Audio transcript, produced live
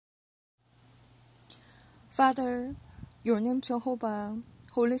Father, your name Jehovah,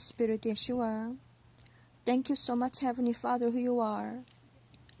 Holy Spirit Yeshua, thank you so much, Heavenly Father, who you are.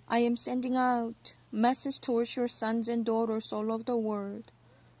 I am sending out message towards your sons and daughters all over the world.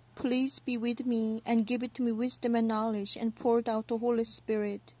 Please be with me and give it to me wisdom and knowledge and pour out the Holy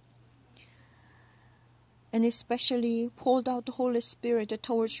Spirit. And especially pour out the Holy Spirit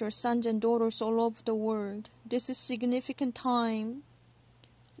towards your sons and daughters all over the world. This is a significant time.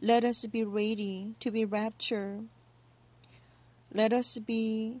 Let us be ready to be raptured. Let us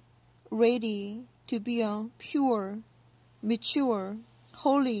be ready to be a pure, mature,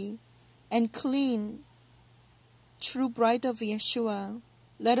 holy, and clean, true bride of Yeshua.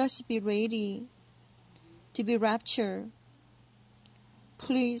 Let us be ready to be raptured.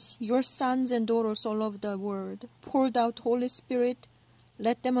 Please, your sons and daughters all over the world, pour out Holy Spirit.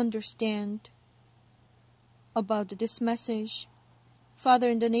 Let them understand about this message. Father,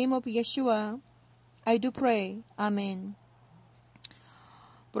 in the name of Yeshua, I do pray. Amen.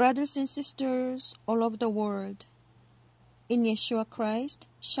 Brothers and sisters all over the world, in Yeshua Christ,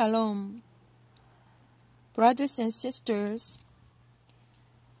 Shalom. Brothers and sisters,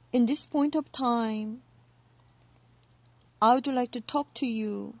 in this point of time, I would like to talk to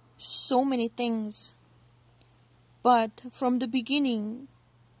you so many things. But from the beginning,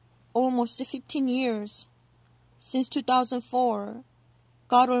 almost 15 years, since 2004,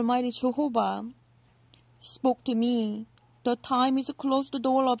 God Almighty Jehovah spoke to me. The time is close to the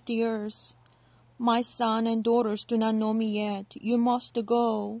door of the earth. My son and daughters do not know me yet. You must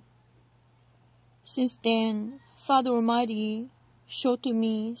go. Since then, Father Almighty showed to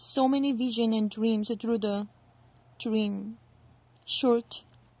me so many visions and dreams through the dream, short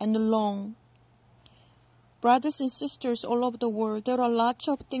and long. Brothers and sisters all over the world, there are lots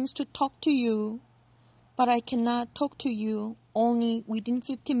of things to talk to you, but I cannot talk to you only within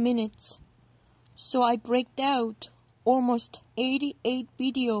 15 minutes. So I break out almost 88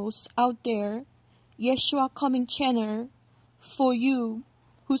 videos out there, Yeshua Coming channel, for you,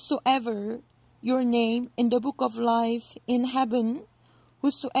 whosoever your name in the book of life in heaven,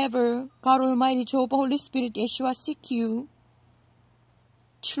 whosoever God Almighty Jehovah Holy Spirit Yeshua seek you,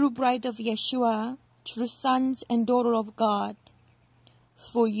 true bride of Yeshua, true sons and daughter of God,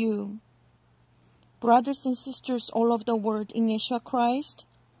 for you. Brothers and sisters all over the world in Yeshua Christ,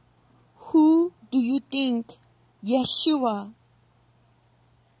 who do you think Yeshua?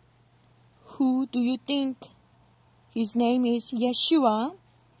 Who do you think? His name is Yeshua.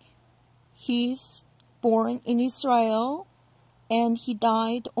 He's born in Israel and he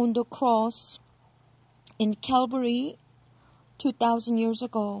died on the cross in Calvary 2,000 years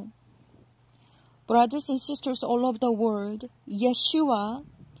ago. Brothers and sisters all over the world, Yeshua,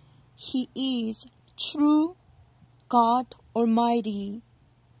 he is true God Almighty.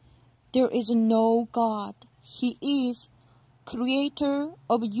 There is no God. He is creator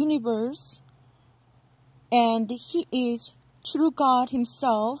of universe, and he is true God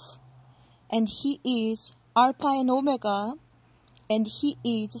himself, and he is Alpha and Omega, and he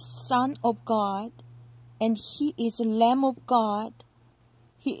is Son of God, and he is Lamb of God.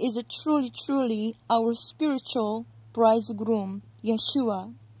 He is truly our spiritual bridegroom,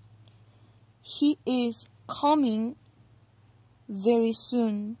 Yeshua. He is coming very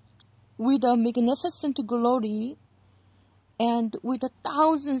soon with a magnificent glory and with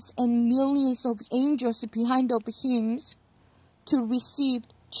thousands and millions of angels behind of him to receive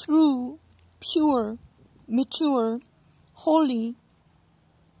true, pure, mature, holy,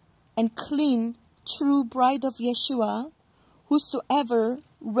 and clean, true bride of Yeshua, whosoever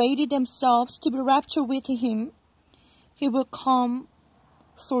ready themselves to be raptured with him, he will come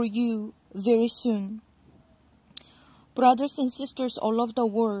for you very soon. Brothers and sisters all over the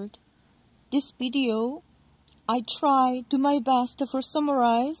world, this video, I try to my best to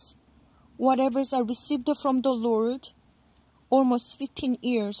summarize whatever I received from the Lord almost 15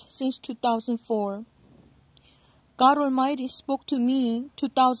 years since 2004. God Almighty spoke to me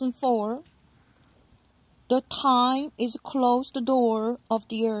 2004. The time is close to the door of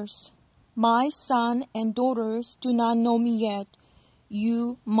the earth. My son and daughters do not know me yet.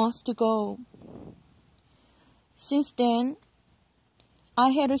 You must go. Since then,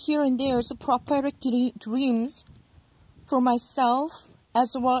 I had here and there prophetic dreams for myself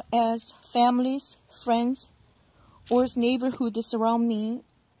as well as families, friends, or neighborhoods around me.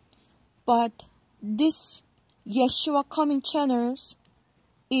 But this Yeshua Coming channels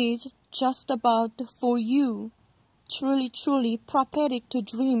is just about for you, truly prophetic to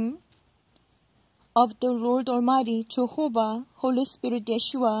dream of the Lord Almighty Jehovah, Holy Spirit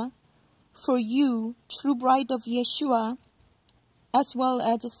Yeshua, for you, true bride of Yeshua, as well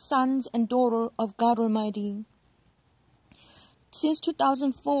as sons and daughters of God Almighty. Since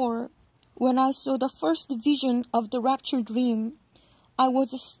 2004, when I saw the first vision of the rapture dream, I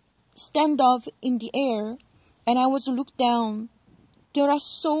was stand up in the air and I was looked down. There are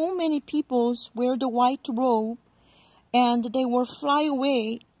so many people wear the white robe and they will fly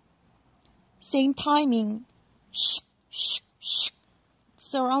away. Same timing, shh, shh, shh,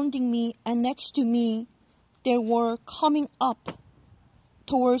 surrounding me, and next to me, they were coming up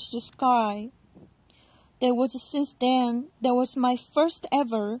towards the sky. Since then, that was my first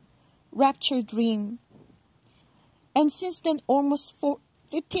ever rapture dream. And since then, almost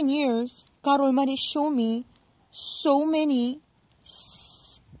 15 years, God Almighty showed me so many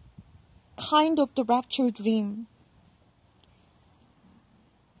kind of the rapture dream.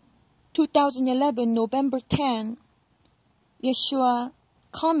 2011, November 10, Yeshua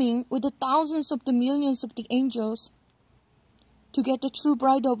coming with the thousands of the millions of the angels to get the true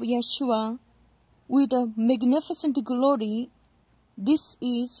bride of Yeshua with a magnificent glory. This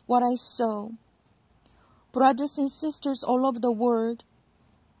is what I saw. Brothers and sisters all over the world,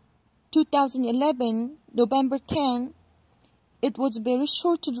 2011, November 10, it was a very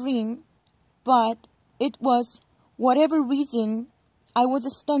short dream, but it was whatever reason, I was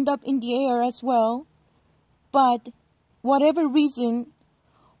stand up in the air as well, but whatever reason,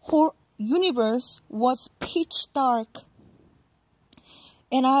 whole universe was pitch dark.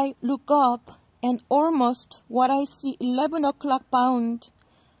 And I look up and almost what I see 11 o'clock bound,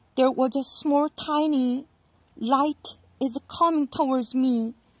 there was a small tiny light is coming towards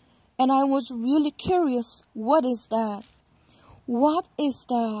me. And I was really curious, what is that? What is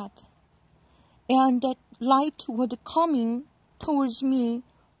that? And that light was coming towards me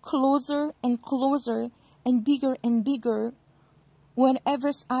closer and closer and bigger.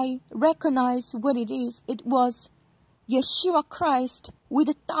 Whenever I recognize what it is, it was Yeshua Christ with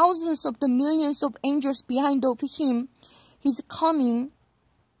the thousands of the millions of angels behind of him. He's coming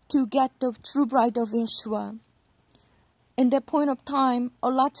to get the true bride of Yeshua. In that point of time, a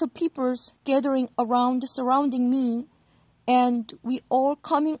lot of people gathering around, surrounding me, and we all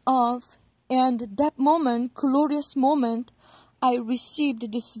coming off. And that moment, glorious moment, I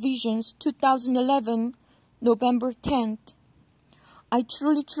received these visions, 2011, November 10th. I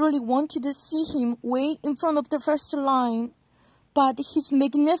truly wanted to see him way in front of the first line, but his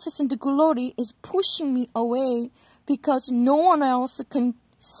magnificent glory is pushing me away because no one else can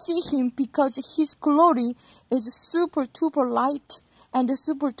see him because his glory is super duper light and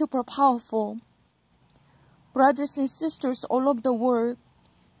super duper powerful. Brothers and sisters all over the world,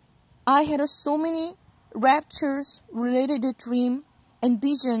 I had so many raptures related to dream and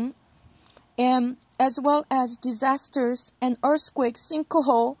vision, and as well as disasters and earthquakes,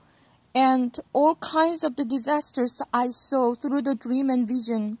 sinkhole, and all kinds of the disasters I saw through the dream and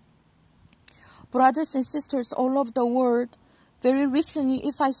vision. Brothers and sisters all over the world, very recently,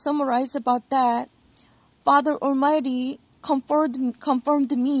 if I summarize about that, Father Almighty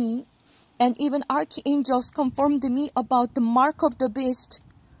confirmed me, and even archangels confirmed me about the mark of the beast.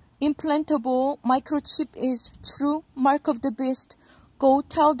 Implantable microchip is true mark of the beast. Go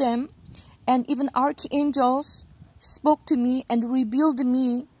tell them. And even archangels spoke to me and revealed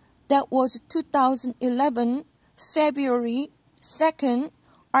me. That was 2011, February 2nd,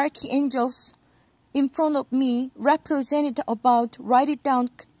 archangels in front of me represented about, write it down,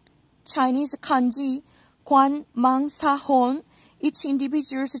 Chinese kanji, Guan, Mang, Sa, Hon. Each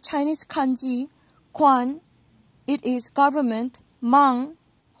individual's Chinese kanji, Guan, it is government, Mang,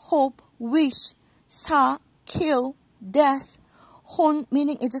 hope, wish, Sa, kill, death, Hon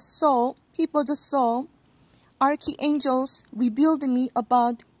meaning it's a soul, people's soul. Archangels revealed me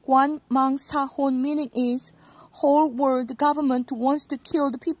about Guan, Mang, Sa, Hon meaning is whole world government wants to kill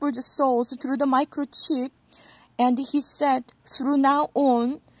the people's souls through the microchip. And he said, through now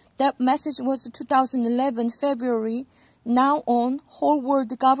on, that message was 2011, February, now on, whole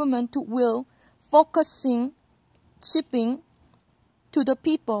world government will focusing chipping to the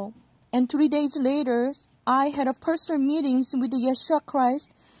people. And 3 days later, I had a personal meetings with Yeshua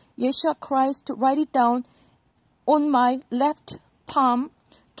Christ. Yeshua Christ, write it down on my left palm,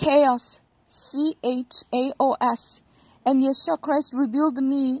 chaos, C-H-A-O-S. And Yeshua Christ revealed to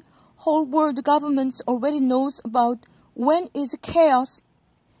me, whole world governments already knows about when is chaos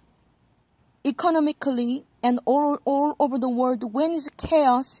economically and all over the world. When is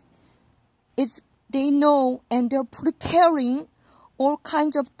chaos, they know and they're preparing all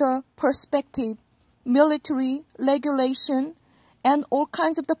kinds of the perspective, military regulation, and all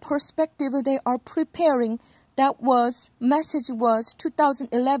kinds of the perspective they are preparing. That message was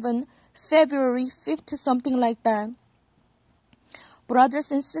 2011, February 5th, something like that.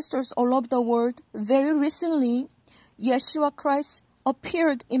 Brothers and sisters all over the world, very recently, Yeshua Christ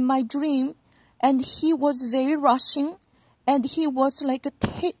appeared in my dream, and he was very rushing, and he was like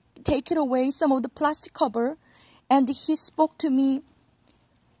taking away some of the plastic cover, and he spoke to me,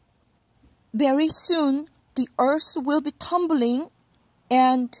 very soon the earth will be tumbling,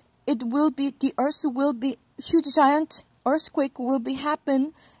 and the earth will be, huge giant earthquake will be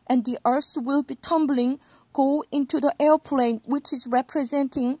happen, and the earth will be tumbling, go into the airplane, which is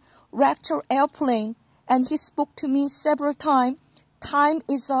representing rapture airplane. And he spoke to me several times, time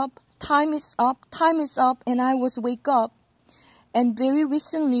is up, time is up, time is up, and I was wake up. And very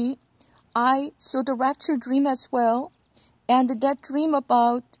recently, I saw the rapture dream as well, and that dream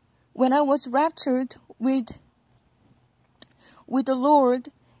about when I was raptured with the Lord,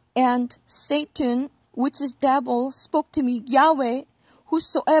 and Satan, which is devil, spoke to me, Yahweh,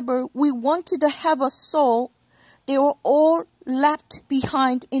 whosoever we wanted to have a soul, they were all left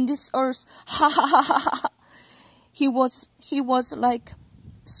behind in this earth. Ha ha ha ha ha. He was like,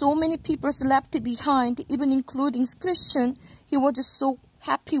 so many people left behind, even including Christian. He was just so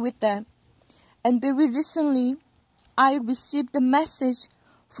happy with them. And very recently, I received a message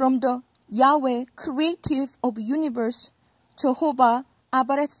from the Yahweh, creative of universe, Jehovah,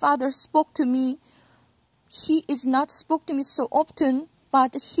 Abba Father spoke to me. He is not spoke to me so often,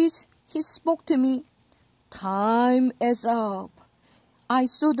 but he spoke to me. Time is up. I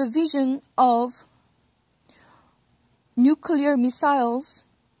saw the vision of nuclear missiles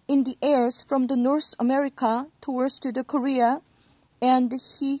in the airs from the North America towards to the Korea, and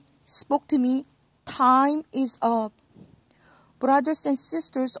he spoke to me. Time is up. Brothers and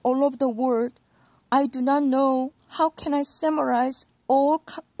sisters all over the world, I do not know how can I summarize all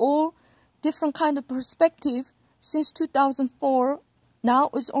different kind of perspective since 2004.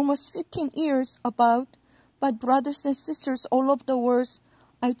 Now it's almost 15 years about. But brothers and sisters all over the world,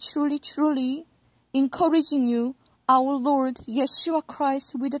 I truly encouraging you, our Lord Yeshua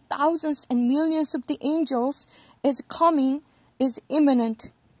Christ with the thousands and millions of the angels is coming, is imminent.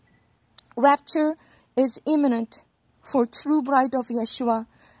 Rapture is imminent for true bride of Yeshua,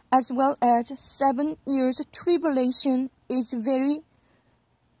 as well as 7 years tribulation is very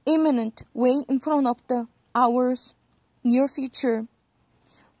imminent, way in front of the hours near future.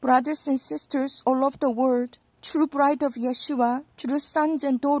 Brothers and sisters all over the world, true bride of Yeshua, true sons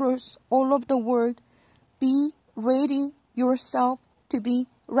and daughters all over the world, be ready yourself to be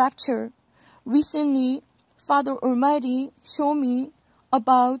raptured. Recently, Father Almighty showed me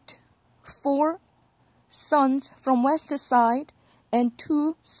about 4 sons from west side and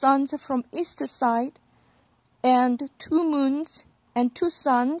 2 sons from east side, and 2 moons and 2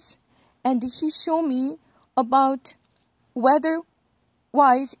 suns, and he showed me about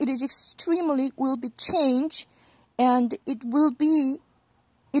weather-wise it is extremely will be changed, and it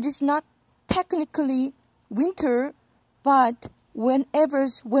is not technically winter, but when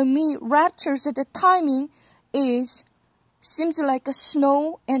we raptures at the timing is seems like a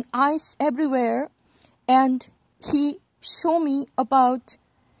snow and ice everywhere, and he showed me about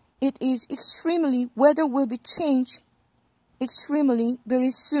it is extremely weather will be changed extremely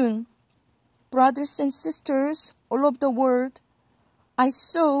very soon. Brothers and sisters all over the world, I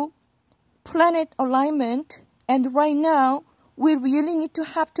saw planet alignment, and right now we really need to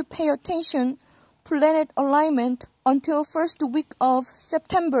have to pay attention planet alignment until first week of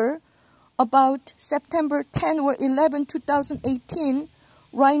September, about September 10 or 11, 2018.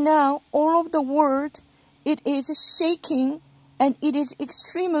 Right now, all over the world, it is shaking and it is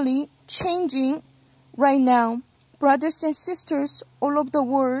extremely changing right now. Brothers and sisters all over the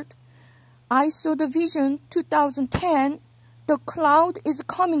world, I saw the vision 2010. The cloud is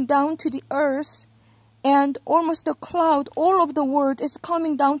coming down to the earth, and almost the cloud all over the world is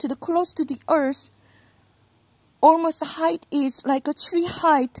coming down to the close to the earth. Almost the height is like a tree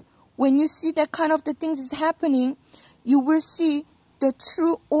height. When you see that kind of the things is happening, you will see the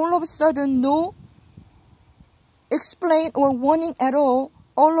true all of a sudden no explain or warning at all.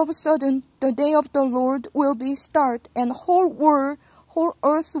 All of a sudden the day of the Lord will be start, and whole world, whole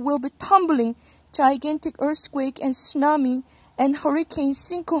earth will be tumbling. Gigantic earthquake and tsunami and hurricane,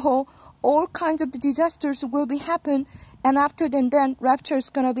 sinkhole, all kinds of the disasters will be happen, and after then rapture is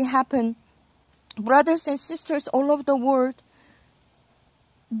gonna be happen. Brothers and sisters all over the world,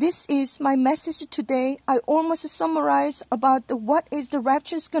 this is my message today. I almost summarize about what is the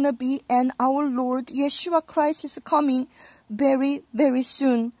rapture is going to be, and our Lord Yeshua Christ is coming very, very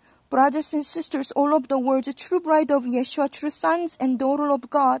soon. Brothers and sisters all over the world, the true bride of Yeshua, true sons and daughters of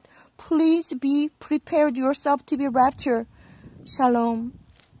God, please be prepared yourself to be raptured. Shalom.